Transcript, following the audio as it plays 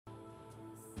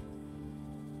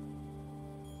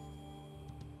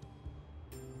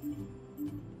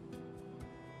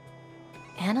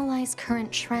Analyze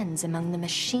current trends among the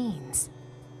machines.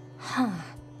 Huh.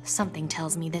 Something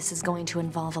tells me this is going to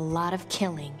involve a lot of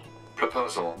killing.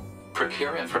 Proposal.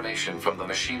 Procure information from the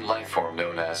machine lifeform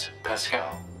known as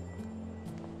Pascal.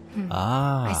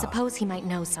 I suppose he might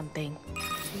know something.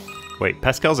 Wait,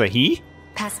 Pascal's a he?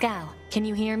 Pascal, can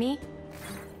you hear me?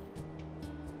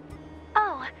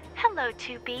 Oh, hello,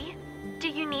 2B. Do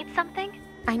you need something?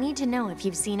 I need to know if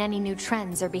you've seen any new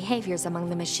trends or behaviors among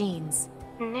the machines.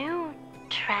 New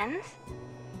trends?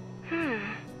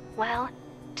 Well,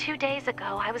 2 days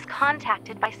ago, I was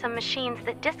contacted by some machines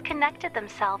that disconnected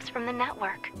themselves from the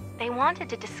network. They wanted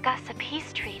to discuss a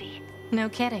peace treaty. No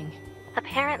kidding.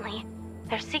 Apparently,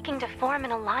 they're seeking to form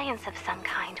an alliance of some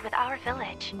kind with our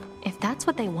village. If that's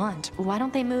what they want, why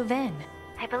don't they move in?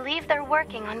 I believe they're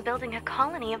working on building a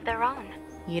colony of their own.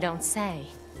 You don't say.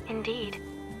 Indeed.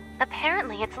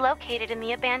 Apparently, it's located in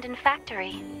the abandoned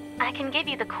factory. I can give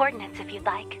you the coordinates if you'd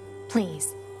like.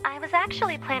 Please. I was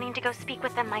actually planning to go speak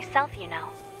with them myself, you know.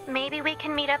 Maybe we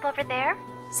can meet up over there?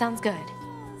 Sounds good.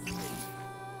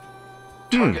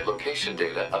 Target location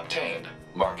data obtained.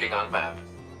 Marking on map.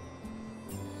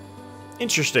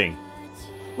 Interesting.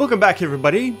 Welcome back,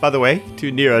 everybody, by the way,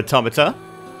 to NieR Automata.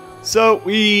 So,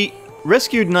 we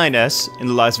rescued 9S in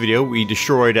the last video. We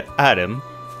destroyed Adam.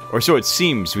 Or so it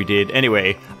seems we did.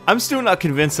 Anyway, I'm still not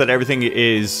convinced that everything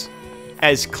is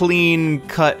as clean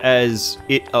cut as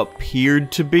it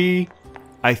appeared to be.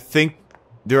 I think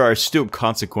there are still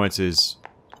consequences.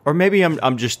 Or maybe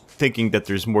I'm just thinking that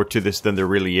there's more to this than there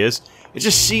really is. It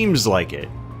just seems like it.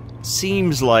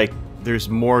 Seems like there's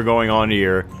more going on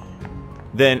here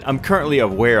than I'm currently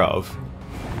aware of.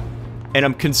 And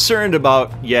I'm concerned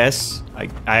about, yes, I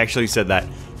actually said that.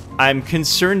 I'm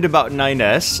concerned about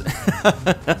 9S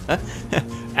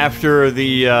after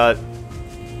the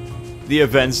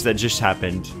events that just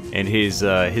happened and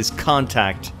his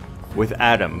contact with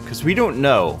Adam, because we don't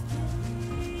know.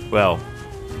 Well,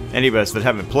 any of us that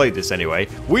haven't played this anyway,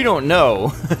 we don't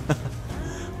know.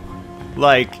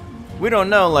 we don't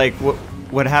know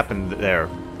what happened there,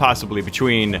 possibly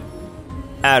between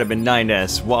Adam and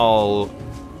 9S while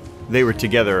they were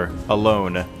together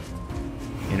alone.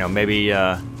 You know, maybe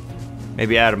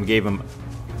Adam gave him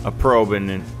a probe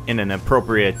in an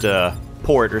appropriate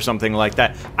port or something like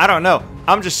that. I don't know.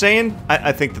 I'm just saying,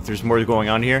 I think that there's more going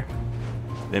on here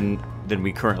than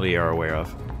we currently are aware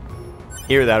of.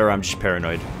 Either that or I'm just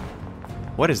paranoid.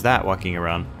 What is that walking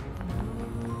around?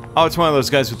 Oh, it's one of those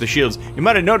guys with the shields. You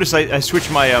might have noticed I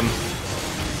switched my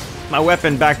my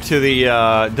weapon back to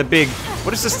the big,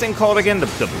 what is this thing called again?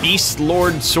 The Beast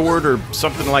Lord sword or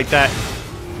something like that.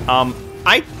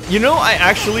 You know, I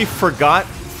actually forgot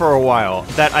for a while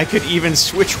that I could even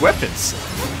switch weapons.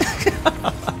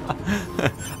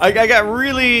 I got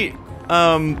really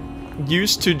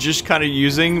used to just kind of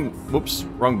using, whoops,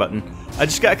 wrong button. I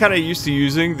just got kind of used to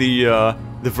using the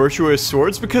virtuous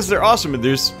swords because they're awesome and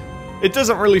it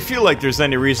doesn't really feel like there's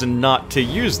any reason not to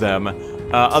use them,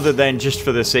 other than just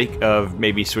for the sake of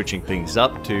maybe switching things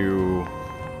up to,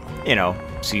 you know,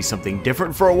 see something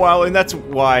different for a while, and that's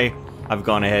why I've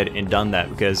gone ahead and done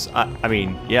that, because I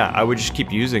mean, yeah, I would just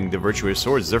keep using the virtuous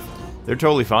swords. They're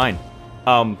totally fine.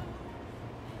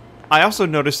 I also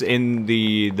noticed in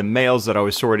the mails that I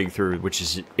was sorting through, which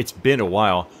is, it's been a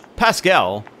while,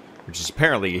 Pascal, which is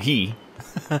apparently a he,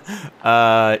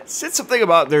 said something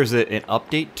about there's an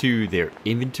update to their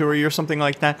inventory or something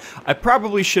like that. I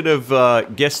probably should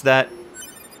have guessed that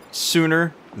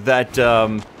sooner, that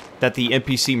that the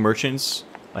NPC merchants,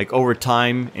 like over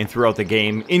time and throughout the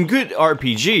game, in good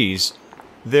RPGs,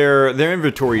 their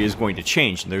inventory is going to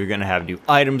change, and they're going to have new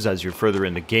items as you're further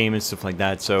in the game and stuff like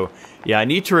that. So yeah, I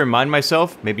need to remind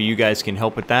myself. Maybe you guys can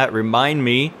help with that. Remind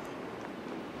me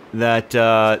that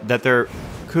that there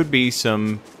could be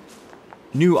some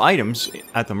new items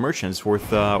at the merchants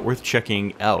worth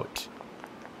checking out.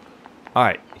 All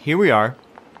right, here we are.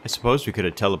 I suppose we could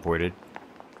have teleported,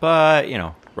 but you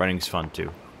know, running's fun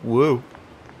too. Whoa!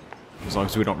 As long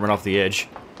as we don't run off the edge.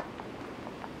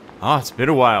 Ah, it's been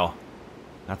a while.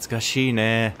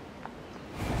 Natsukashi.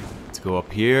 Let's go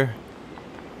up here.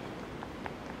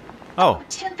 Oh.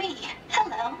 2B,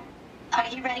 hello. Are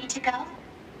you ready to go?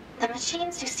 The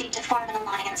machines who seek to form an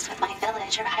alliance with my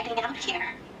village are hiding out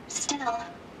here. Still,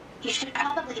 you should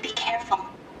probably be careful.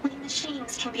 We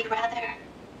machines can be rather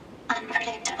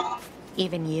unpredictable.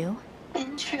 Even you?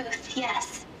 In truth,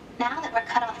 yes. Now that we're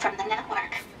cut off from the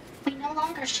network, we no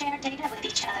longer share data with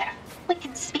each other. We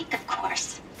can speak, of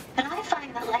course, but I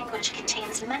find that language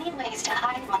contains many ways to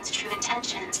hide one's true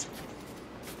intentions.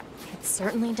 It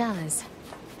certainly does.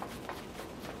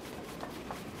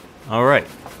 All right.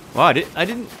 Wow, I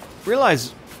didn't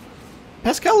realize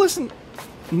Pascal isn't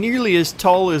nearly as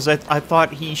tall as I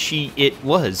thought he, she, it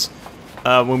was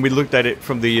when we looked at it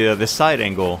from the side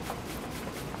angle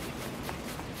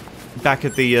back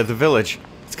at the village.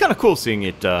 It's kind of cool seeing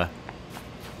it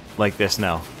like this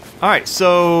now. All right,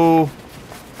 so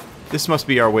this must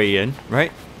be our way in,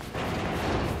 right?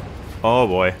 Oh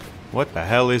boy, what the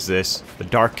hell is this? The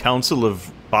Dark Council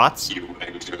of Bots? You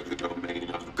enter the domain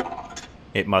of God.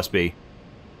 It must be.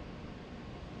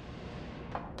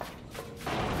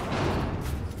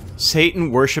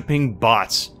 Satan-worshipping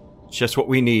bots. Just what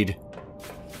we need.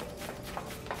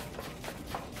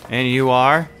 And you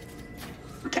are?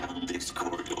 Down this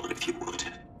corridor, if you would.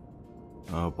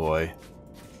 Oh boy.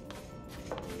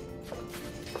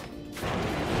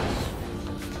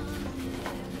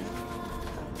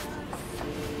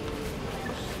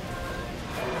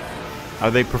 Are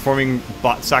they performing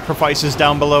bot sacrifices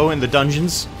down below in the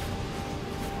dungeons?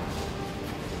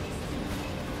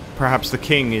 Perhaps the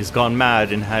king is gone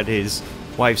mad and had his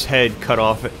wife's head cut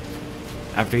off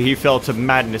after he fell to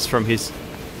madness from his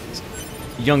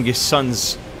youngest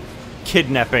son's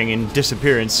kidnapping and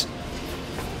disappearance.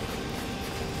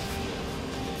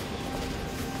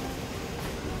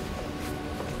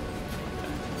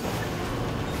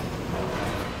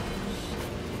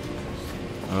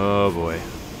 Oh boy.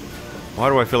 Why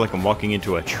do I feel like I'm walking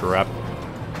into a trap?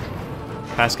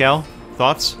 Pascal,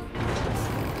 thoughts?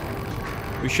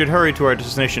 We should hurry to our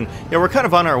destination. Yeah, we're kind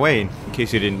of on our way, in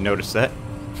case you didn't notice that.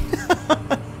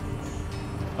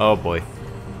 Oh boy.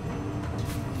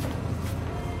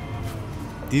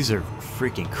 These are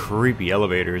freaking creepy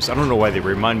elevators. I don't know why they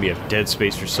remind me of Dead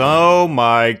Space or so. Oh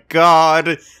my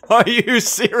god! Are you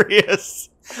serious?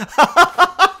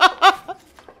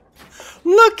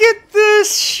 Look at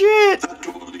this shit! That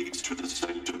door leads to the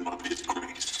sanctum of his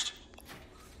grace.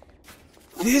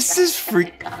 This is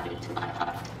freak.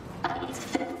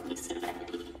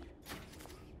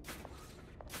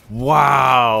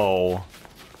 Wow.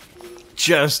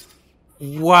 Just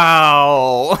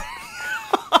wow.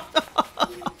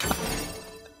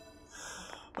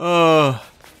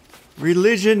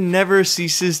 Religion never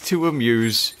ceases to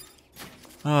amuse.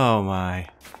 Oh my.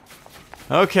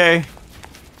 Okay.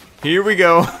 Here we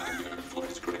go. For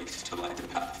his grace to light the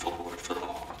path forward for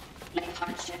all. May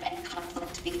hardship and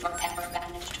conflict be forever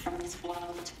banished from this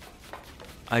world.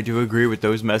 I do agree with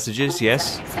those messages,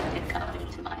 yes. Accepted God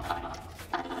into my heart.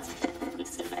 I must firmly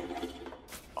surrender.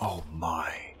 Oh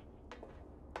my.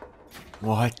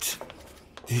 What?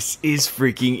 This is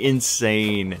freaking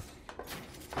insane.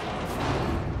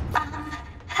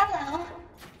 Hello.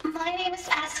 My name is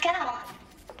Pascal.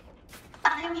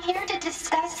 I'm here to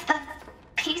discuss the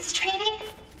peace treaty.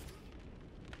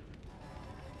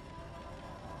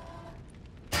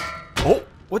 Oh,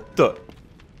 what the?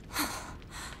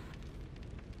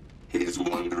 His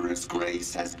wondrous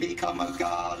grace has become a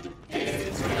god.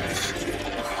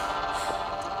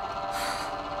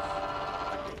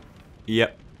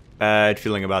 Yep. Bad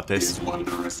feeling about this. His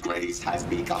wondrous grace has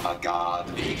become a god.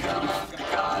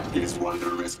 His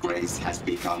wondrous grace has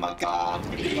become a god.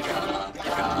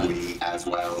 We as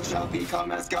well shall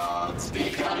become as gods.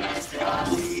 We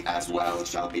as well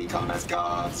shall become as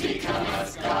gods.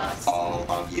 All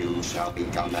of you shall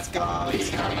become as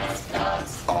gods.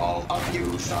 All of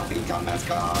you shall become as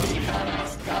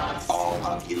gods. All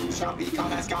of you shall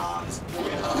become as gods.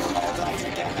 We'll all die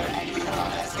together and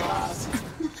become as gods.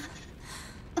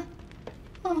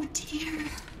 Oh dear.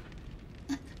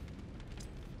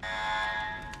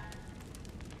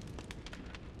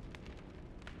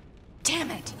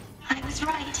 Damn it! I was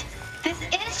right. This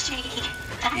is shady.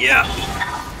 Yeah.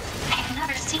 I've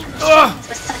never seen machines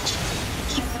with such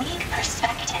unique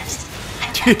perspectives. I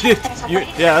wonder if there's a way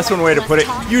Yeah, that's one way to put it.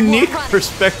 Unique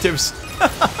perspectives.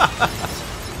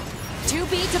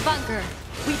 2B to bunker.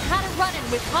 We've had a run-in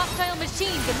with hostile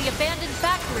machines in the abandoned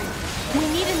factory. We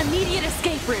need an immediate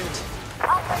escape route.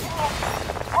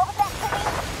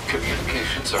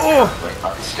 Communications are currently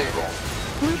unstable.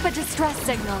 Loop a distress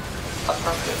signal.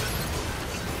 Affirmative.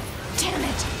 Damn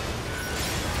it!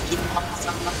 You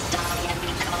also must die and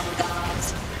become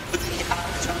gods. The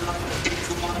afterlife is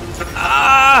one.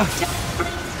 Ah!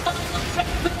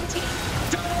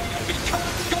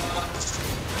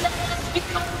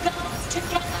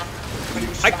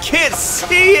 I can't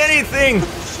see anything!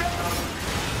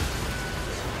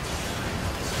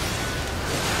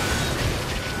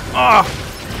 Ah!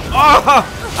 Ah!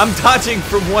 I'm dodging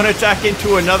from one attack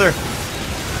into another.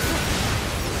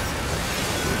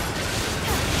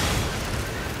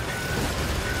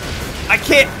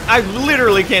 I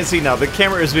literally can't see now. The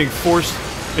camera is being forced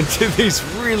into these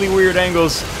really weird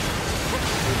angles.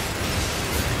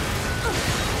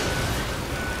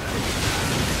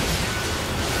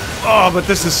 Oh, but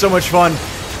this is so much fun.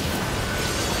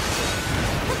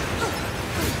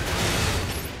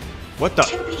 What the?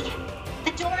 Toby,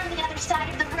 the door on the other side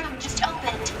of the room just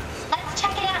opened. Let's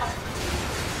check it out.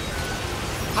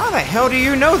 How the hell do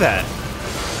you know that?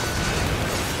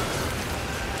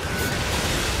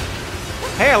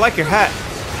 Hey, I like your hat.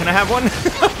 Can I have one?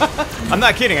 I'm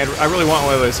not kidding. I really want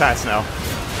one of those hats now.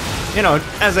 You know,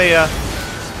 as a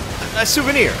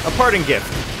souvenir, a parting gift.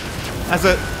 As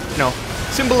a, you know,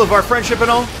 symbol of our friendship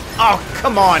and all. Oh,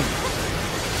 come on.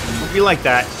 Don't be like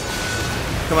that.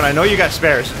 Come on, I know you got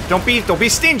spares. Don't be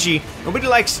stingy. Nobody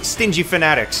likes stingy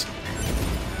fanatics.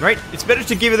 Right? It's better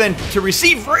to give than to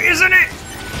receive, isn't it?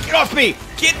 Get off me!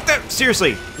 Get the...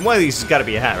 Seriously, one of these has got to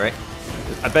be a hat, right?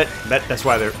 I bet that's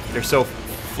why they're so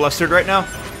flustered right now,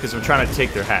 because I'm trying to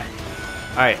take their hat.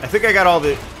 Alright, I think I got all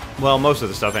the... Well, most of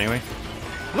the stuff anyway.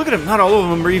 Look at them, not all of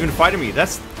them are even fighting me.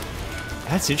 That's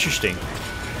interesting.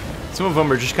 Some of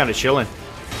them are just kind of chilling.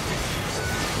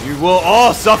 You will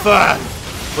all suffer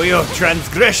for your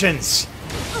transgressions.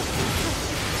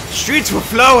 Streets will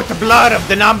flow with the blood of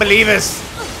the non-believers.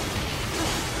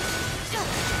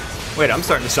 Wait, I'm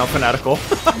starting to sound fanatical.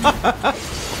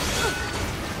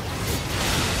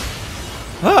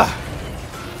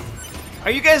 Are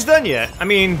you guys done yet? I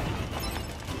mean,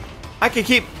 I could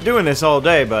keep doing this all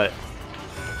day, but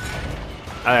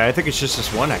I think it's just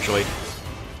this one, actually.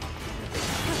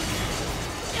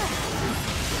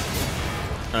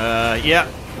 Yeah.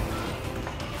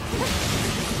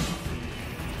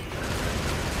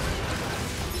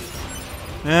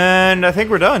 And I think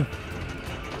we're done.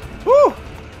 Woo!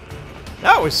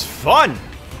 That was fun!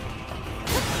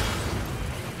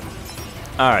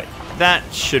 Alright, that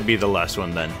should be the last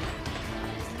one then.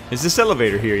 Is this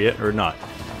elevator here yet, or not?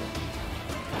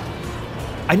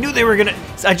 I knew they were gonna...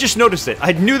 I just noticed it.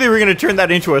 I knew they were gonna turn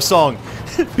that into a song.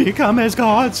 Become as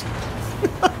gods.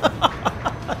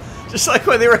 Just like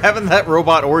when they were having that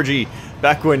robot orgy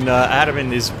back when Adam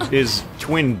and his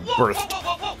twin birthed.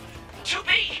 Whoa!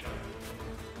 2B!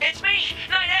 It's me,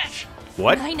 9S!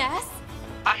 What? 9S?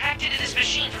 I hacked into this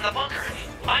machine from the bunker.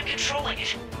 I'm controlling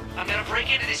it. I'm gonna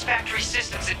break into this factory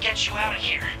systems and get you out of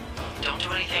here. Don't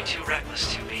do anything too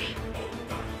reckless, 2B.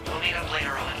 We'll meet up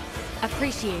later on.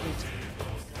 Appreciated.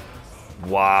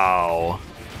 Wow.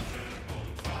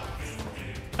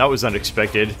 That was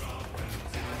unexpected.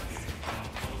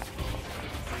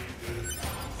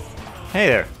 Hey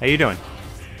there, how you doing?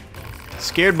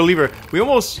 Scared believer. We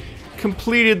almost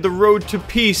completed the road to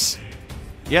peace.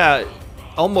 Yeah,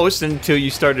 almost until you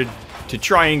started to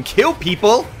try and kill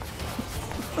people.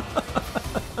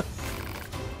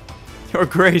 Your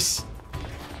Grace.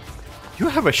 You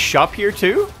have a shop here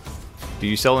too? Do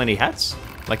you sell any hats?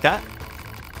 Like that?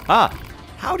 Ah,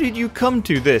 how did you come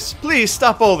to this? Please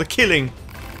stop all the killing.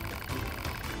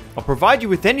 I'll provide you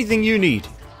with anything you need.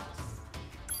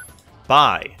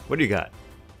 Buy. What do you got?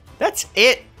 That's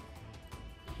it.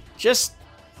 Just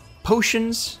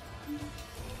potions.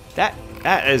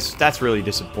 That's really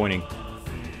disappointing.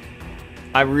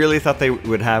 I really thought they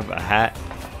would have a hat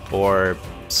or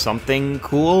something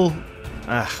cool.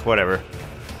 Whatever.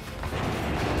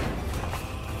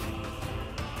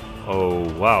 Oh,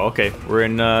 wow, okay. We're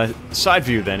in side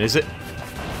view then, is it?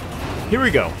 Here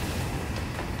we go.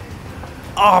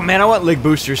 Oh man, I want leg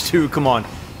boosters too, come on.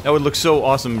 That would look so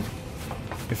awesome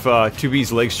if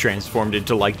 2B's legs transformed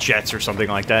into like jets or something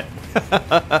like that.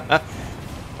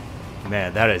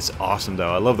 Man, that is awesome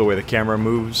though. I love the way the camera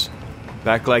moves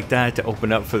back like that to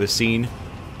open up for the scene.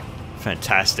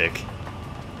 Fantastic.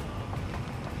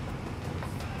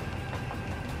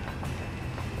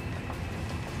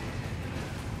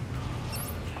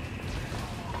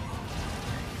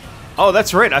 Oh,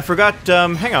 that's right. I forgot.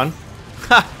 Hang on.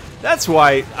 That's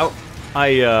why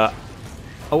I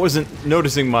wasn't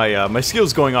noticing my my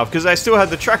skills going off because I still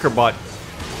had the tracker bot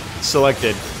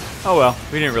selected. Oh well,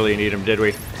 we didn't really need him, did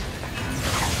we?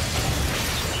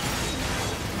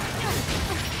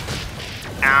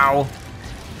 Ow.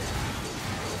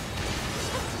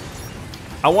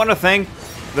 I want to thank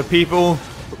the people,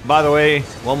 by the way,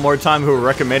 one more time, who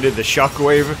recommended the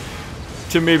shockwave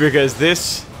to me because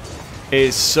this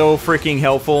is so freaking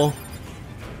helpful.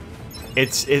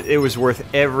 It was worth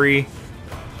every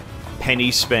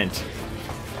penny spent.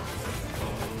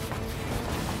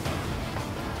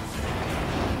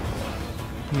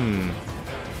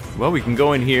 Well, we can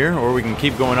go in here, or we can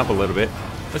keep going up a little bit.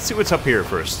 Let's see what's up here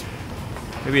first.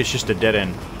 Maybe it's just a dead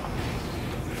end.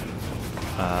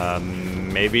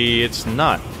 Maybe it's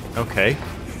not. Okay.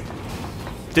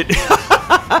 It's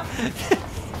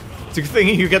a good thing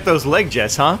you get those leg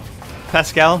jets, huh?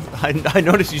 Pascal, I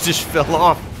noticed you just fell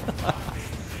off.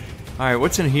 Alright,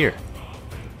 what's in here?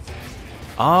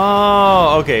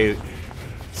 Oh, okay.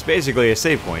 It's basically a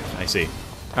save point. I see.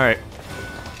 Alright.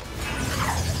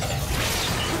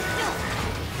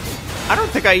 I don't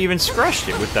think I even scratched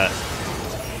it with that.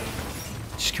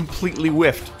 Just completely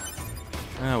whiffed.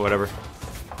 Whatever.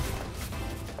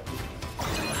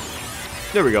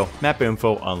 There we go. Map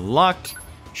info unlocked.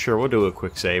 Sure, we'll do a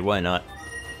quick save. Why not?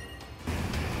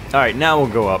 Alright, now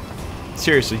we'll go up.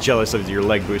 Seriously jealous of your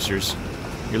leg boosters.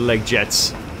 Your leg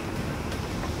jets.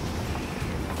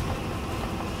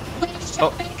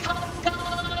 Oh.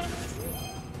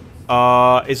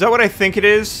 Is that what I think it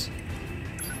is?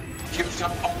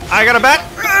 I got a bat?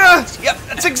 Yep,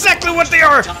 that's exactly what they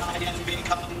are!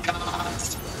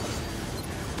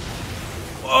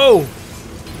 Whoa!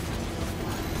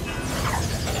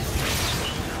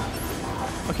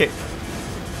 Okay.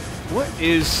 What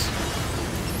is...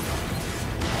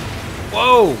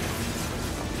 Whoa!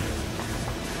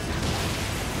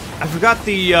 I forgot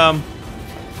the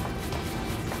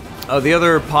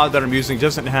other pod that I'm using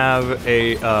doesn't have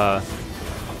a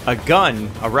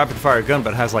gun, a rapid-fire gun,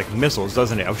 but has, like, missiles,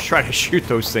 doesn't it? I was trying to shoot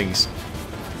those things.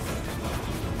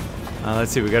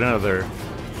 Let's see, we got another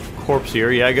corpse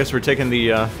here. Yeah, I guess we're taking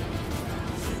the,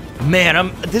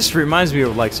 Man, this reminds me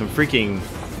of, like, some freaking,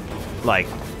 like,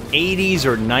 80s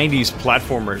or 90s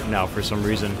platformer now for some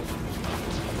reason.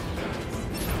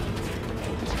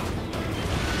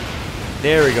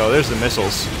 There we go, there's the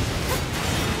missiles.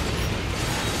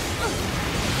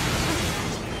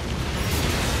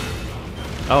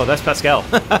 Oh, that's Pascal.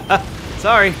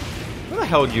 Sorry. Where the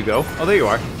hell did you go? Oh, there you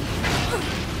are.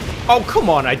 Oh, come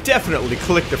on, I definitely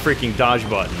clicked the freaking dodge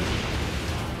button.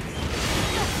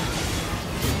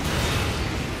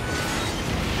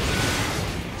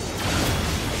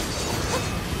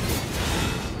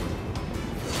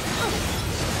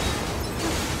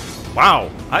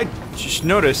 Wow, I just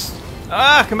noticed.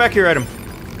 Ah, come back here, Adam.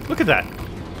 Look at that.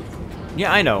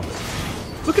 Yeah, I know.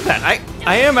 Look at that.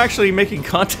 I am actually making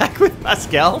contact with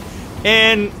Pascal,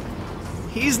 and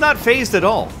he's not phased at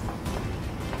all.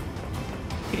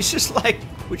 He's just like,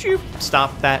 would you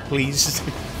stop that, please?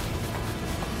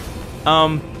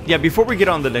 Yeah, before we get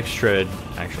on the next tread,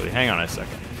 actually, hang on a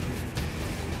second.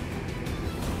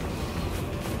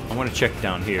 I want to check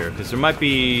down here, because there might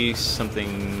be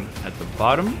something at the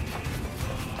bottom.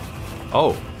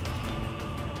 Oh.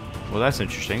 Well, that's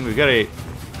interesting. We've got a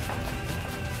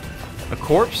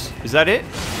corpse? Is that it?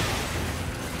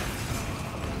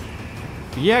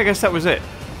 Yeah, I guess that was it.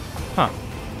 Huh.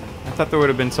 I thought there would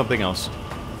have been something else.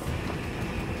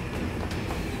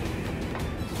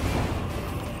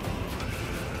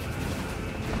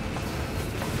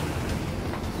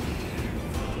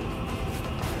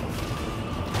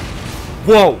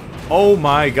 Whoa! Oh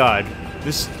my god.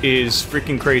 This is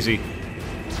freaking crazy.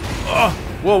 Oh!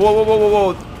 Whoa, whoa, whoa, whoa,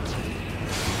 whoa, whoa!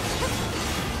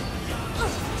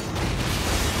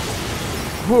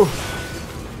 Whew.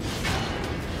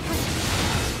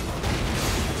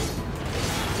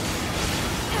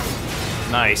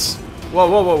 Nice. Whoa,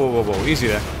 whoa, whoa, whoa, whoa, whoa. Easy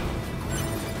there.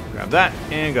 Grab that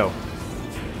and go.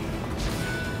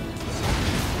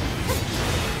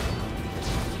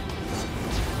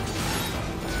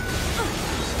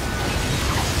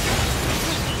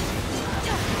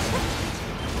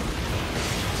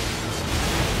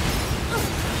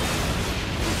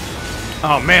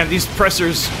 Oh man, these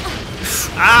pressers.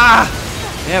 Ah!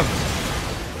 Yeah.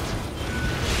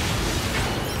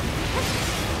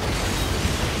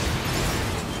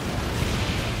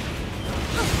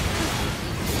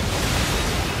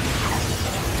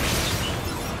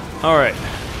 All right.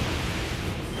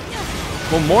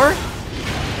 One more?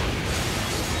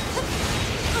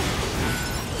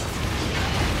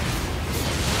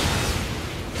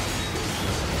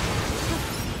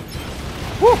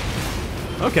 Woo!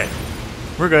 Okay.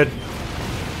 We're good.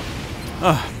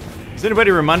 Is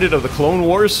anybody reminded of the Clone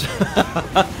Wars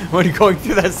when you're going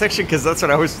through that section? Because that's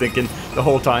what I was thinking the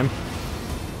whole time.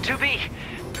 2B,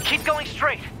 keep going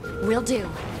straight. Will do.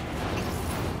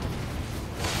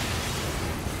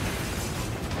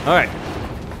 All right,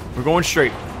 we're going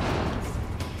straight.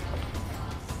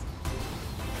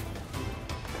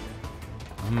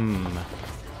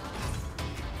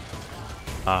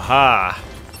 Aha.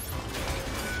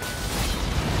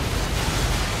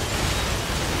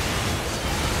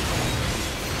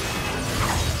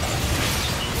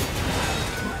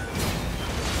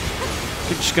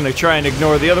 We're just gonna try and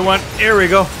ignore the other one. There we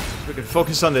go. We can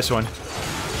focus on this one.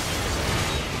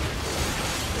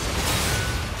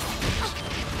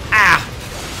 Ah!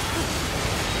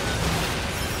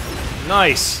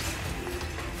 Nice.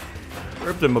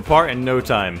 Ripped them apart in no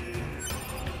time.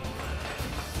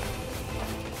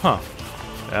 Huh.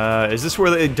 Is this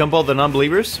where they dump all the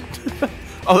non-believers?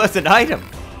 Oh, that's an item.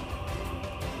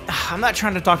 I'm not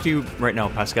trying to talk to you right now,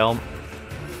 Pascal.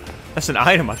 That's an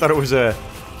item. I thought it was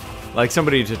like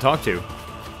somebody to talk to.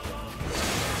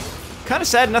 Kind of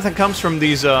sad nothing comes from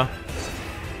these, there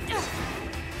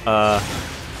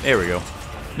we go.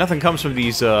 Nothing comes from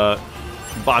these,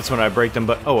 bots when I break them,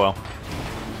 but oh well.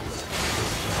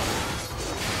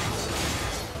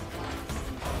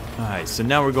 Alright, so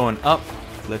now we're going up.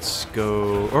 Let's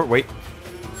go... Oh, wait.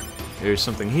 There's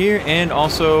something here, and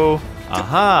also...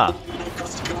 Aha!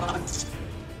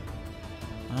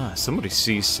 Ah, somebody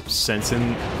sees some sense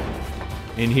in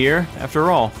here,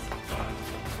 after all.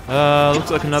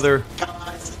 Looks like another...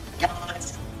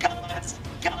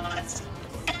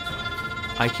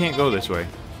 I can't go this way.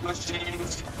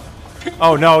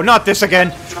 Oh no, not this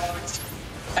again!